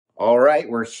All right,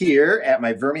 we're here at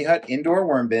my VermiHut indoor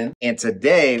worm bin, and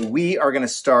today we are going to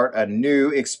start a new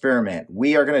experiment.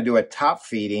 We are going to do a top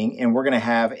feeding, and we're going to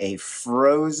have a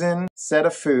frozen set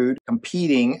of food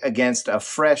competing against a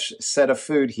fresh set of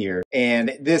food here,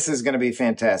 and this is going to be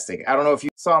fantastic. I don't know if you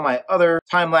saw my other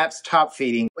time-lapse top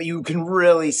feeding, but you can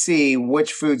really see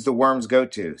which foods the worms go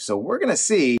to. So we're going to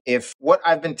see if what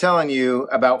I've been telling you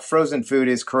about frozen food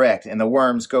is correct, and the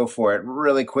worms go for it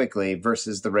really quickly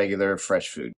versus the regular fresh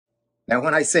food. Now,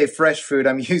 when I say fresh food,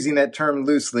 I'm using that term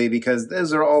loosely because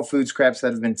those are all food scraps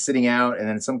that have been sitting out, and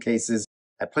in some cases,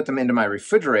 I put them into my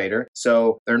refrigerator,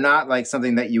 so they're not like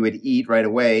something that you would eat right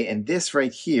away, and this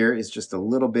right here is just a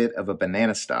little bit of a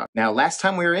banana stalk. Now, last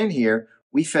time we were in here,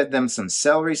 we fed them some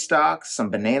celery stalks, some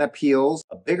banana peels,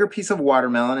 a bigger piece of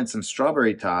watermelon, and some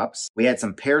strawberry tops. We had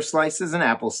some pear slices and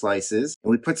apple slices.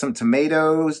 And we put some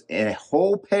tomatoes, and a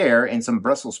whole pear, and some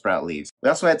Brussels sprout leaves. We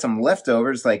also had some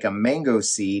leftovers like a mango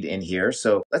seed in here.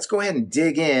 So let's go ahead and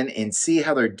dig in and see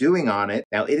how they're doing on it.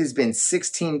 Now, it has been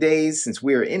 16 days since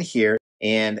we were in here.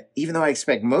 And even though I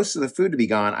expect most of the food to be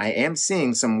gone, I am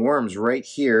seeing some worms right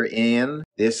here in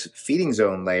this feeding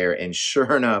zone layer. And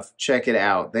sure enough, check it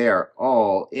out. They are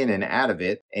all in and out of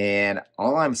it. And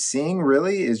all I'm seeing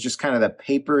really is just kind of the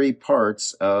papery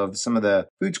parts of some of the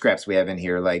food scraps we have in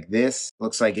here. Like this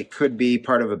looks like it could be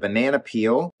part of a banana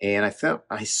peel. And I thought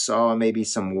I saw maybe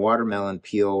some watermelon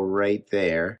peel right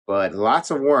there. But lots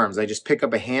of worms. I just pick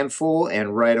up a handful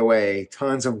and right away,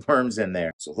 tons of worms in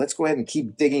there. So let's go ahead and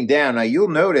keep digging down. Now, you'll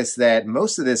notice that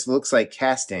most of this looks like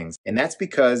castings, and that's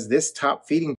because this top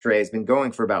feeding tray has been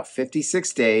going for about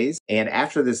 56 days, and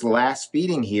after this last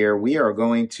feeding here, we are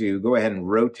going to go ahead and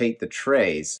rotate the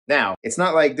trays. Now, it's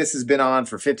not like this has been on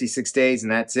for 56 days and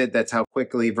that's it. That's how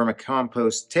quickly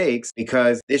Vermicompost takes,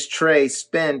 because this tray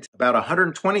spent about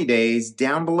 120 days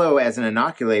down below as an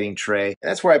inoculating tray.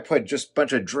 That's where I put just a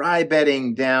bunch of dry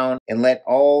bedding down and let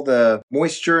all the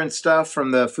moisture and stuff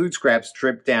from the food scraps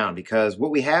drip down, because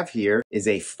what we have here is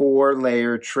a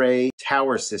 4-layer tray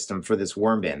tower system for this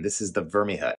worm bin. This is the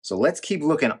VermiHut. So let's keep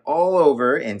looking all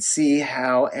over and see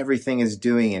how everything is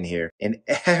doing in here. In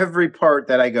every part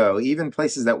that I go, even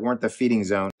places that weren't the feeding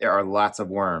zone, there are lots of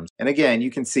worms. And again,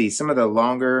 you can see some of the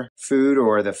longer food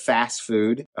or the fast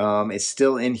food is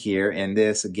still in here. And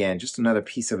this, again, just another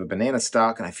piece of a banana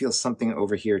stalk. And I feel something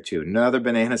over here too. Another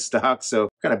banana stalk. So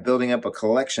kind of building up a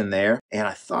collection there. And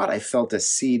I thought I felt a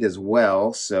seed as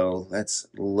well. So let's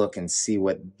look and see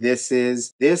what this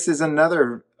is. This is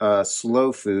another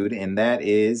slow food, and that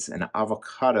is an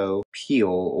avocado peel,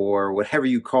 or whatever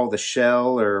you call the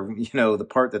shell, or the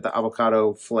part that the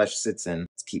avocado flesh sits in.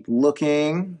 Let's keep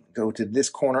looking. Go to this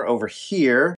corner over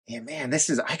here, and man,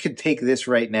 I could take this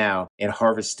right now and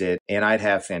harvest it, and I'd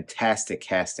have fantastic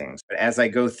castings. But as I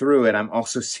go through it, I'm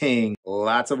also seeing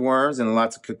lots of worms and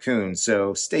lots of cocoons.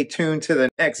 So stay tuned to the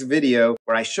next video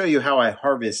where I show you how I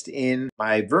harvest in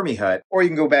my VermiHut, or you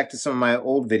can go back to some of my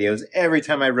old videos. Every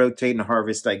time I rotate and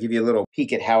harvest, I give you a little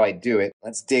peek at how I do it.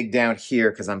 Let's dig down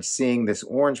here because I'm seeing this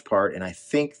orange part, and I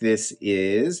think this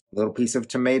is a little piece of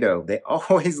tomato. They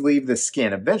always leave the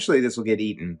skin. Eventually this will get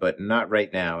eaten, but not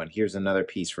right now. And here's another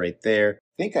piece right there.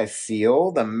 I think I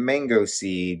feel the mango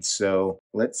seed. So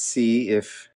let's see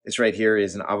if this right here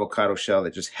is an avocado shell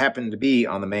that just happened to be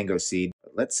on the mango seed.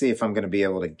 Let's see if I'm going to be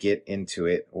able to get into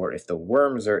it, or if the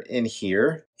worms are in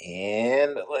here.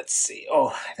 And let's see. Oh,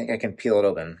 I think I can peel it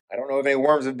open. I don't know if any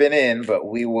worms have been in, but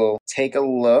we will take a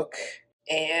look.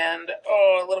 And,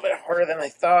 a little bit harder than I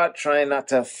thought. Trying not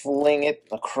to fling it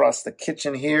across the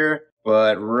kitchen here.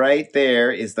 But right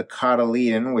there is the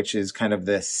cotyledon, which is kind of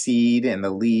the seed and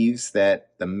the leaves that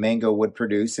the mango would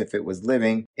produce if it was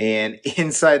living. And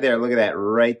inside there, look at that,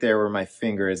 right there where my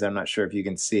finger is. I'm not sure if you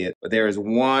can see it, but there is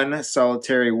one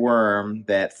solitary worm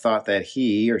that thought that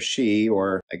he or she,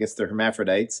 or I guess they're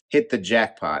hermaphrodites, hit the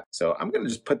jackpot. So I'm going to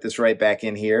just put this right back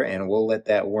in here, and we'll let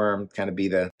that worm kind of be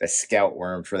the scout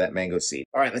worm for that mango seed.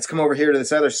 All right, let's come over here to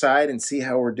this other side and see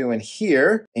how we're doing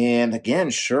here. And again,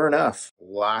 sure enough,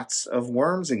 lots of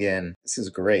worms again. This is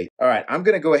great. All right, I'm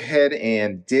going to go ahead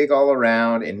and dig all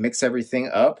around and mix everything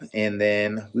up, and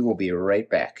then we will be right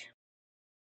back.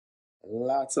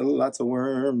 Lots of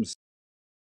worms.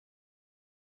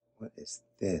 What is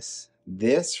this?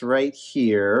 This right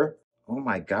here. Oh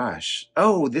my gosh.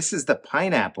 Oh, this is the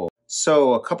pineapple.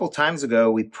 So a couple times ago,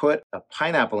 we put a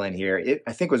pineapple in here. It,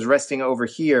 I think, was resting over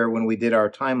here when we did our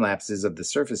time lapses of the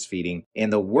surface feeding.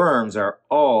 And the worms are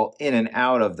all in and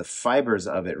out of the fibers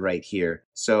of it right here.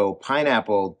 So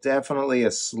pineapple, definitely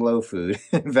a slow food.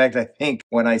 In fact, I think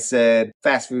when I said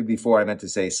fast food before, I meant to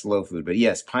say slow food. But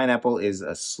yes, pineapple is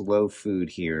a slow food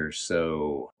here.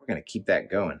 So we're going to keep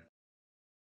that going.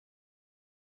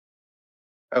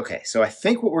 Okay, so I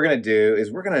think what we're gonna do is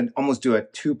we're gonna almost do a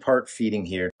two-part feeding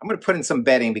here. I'm gonna put in some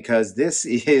bedding because this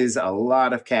is a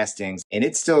lot of castings and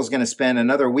it still is gonna spend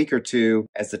another week or two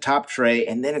as the top tray,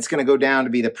 and then it's gonna go down to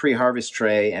be the pre-harvest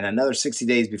tray and another 60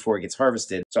 days before it gets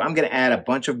harvested. So I'm gonna add a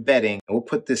bunch of bedding and we'll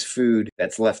put this food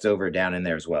that's left over down in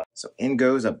there as well. So in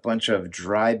goes a bunch of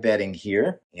dry bedding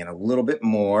here and a little bit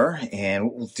more. And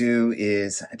what we'll do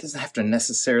is, it doesn't have to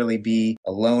necessarily be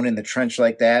alone in the trench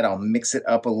like that. I'll mix it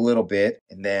up a little bit.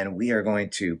 And then we are going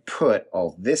to put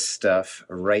all this stuff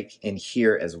right in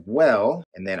here as well.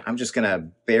 And then I'm just gonna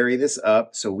bury this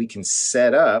up so we can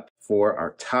set up for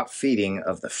our top feeding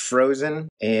of the frozen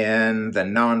and the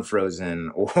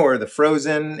non-frozen, or the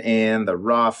frozen and the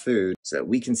raw food, so that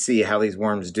we can see how these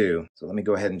worms do. So let me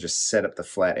go ahead and just set up the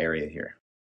flat area here.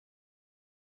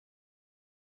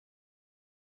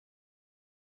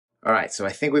 All right, so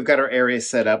I think we've got our area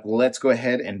set up. Let's go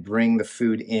ahead and bring the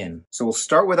food in. So we'll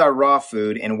start with our raw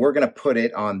food and we're gonna put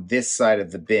it on this side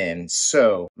of the bin.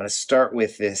 So I'm gonna start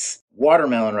with this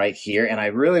watermelon right here, and I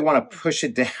really want to push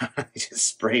it down. I just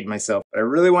sprayed myself, but I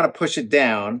really want to push it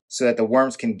down so that the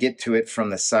worms can get to it from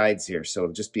the sides here. So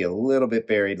it'll just be a little bit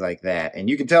buried like that. And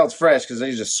you can tell it's fresh because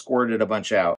I just squirted a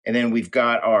bunch out. And then we've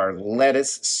got our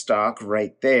lettuce stalk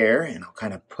right there, and I'll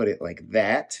kind of put it like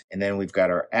that. And then we've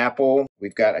got our apple,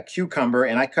 we've got a cucumber,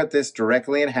 and I cut this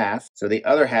directly in half. So the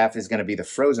other half is going to be the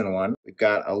frozen one. We've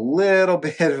got a little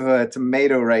bit of a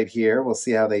tomato right here. We'll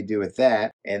see how they do with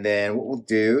that. And then what we'll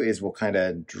do is we'll kind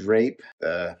of drape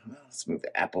let's move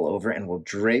the apple over, and we'll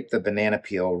drape the banana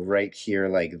peel right here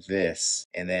like this.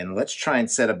 And then let's try and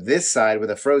set up this side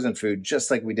with a frozen food just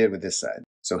like we did with this side.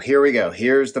 So here we go.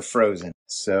 Here's the frozen.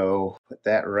 So put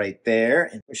that right there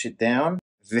and push it down.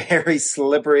 Very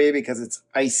slippery because it's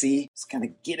icy. Just kind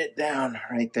of get it down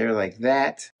right there like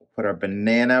that. We'll put our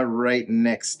banana right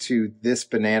next to this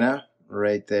banana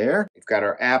right there. We've got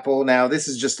our apple. Now this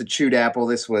is just a chewed apple.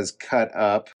 This was cut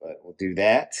up, but we'll do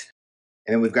that.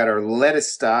 And then we've got our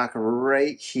lettuce stalk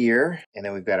right here. And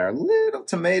then we've got our little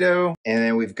tomato. And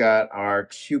then we've got our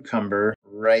cucumber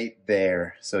right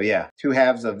there. So yeah, two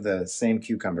halves of the same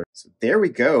cucumber. So there we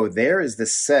go. There is the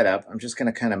setup. I'm just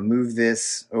going to kind of move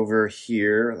this over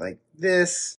here like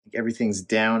this. Everything's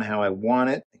down how I want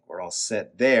it. I think we're all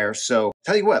set there. So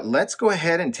tell you what, let's go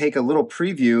ahead and take a little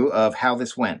preview of how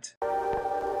this went.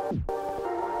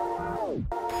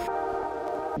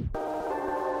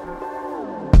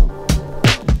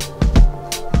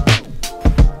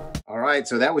 All right,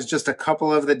 so that was just a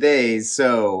couple of the days.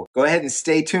 So go ahead and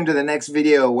stay tuned to the next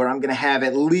video where I'm going to have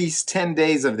at least 10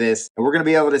 days of this, and we're going to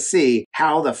be able to see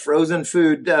how the frozen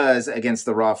food does against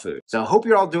the raw food. So I hope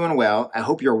you're all doing well. I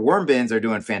hope your worm bins are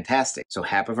doing fantastic. So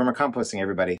happy vermicomposting,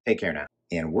 everybody. Take care now.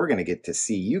 And we're going to get to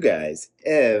see you guys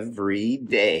every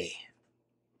day.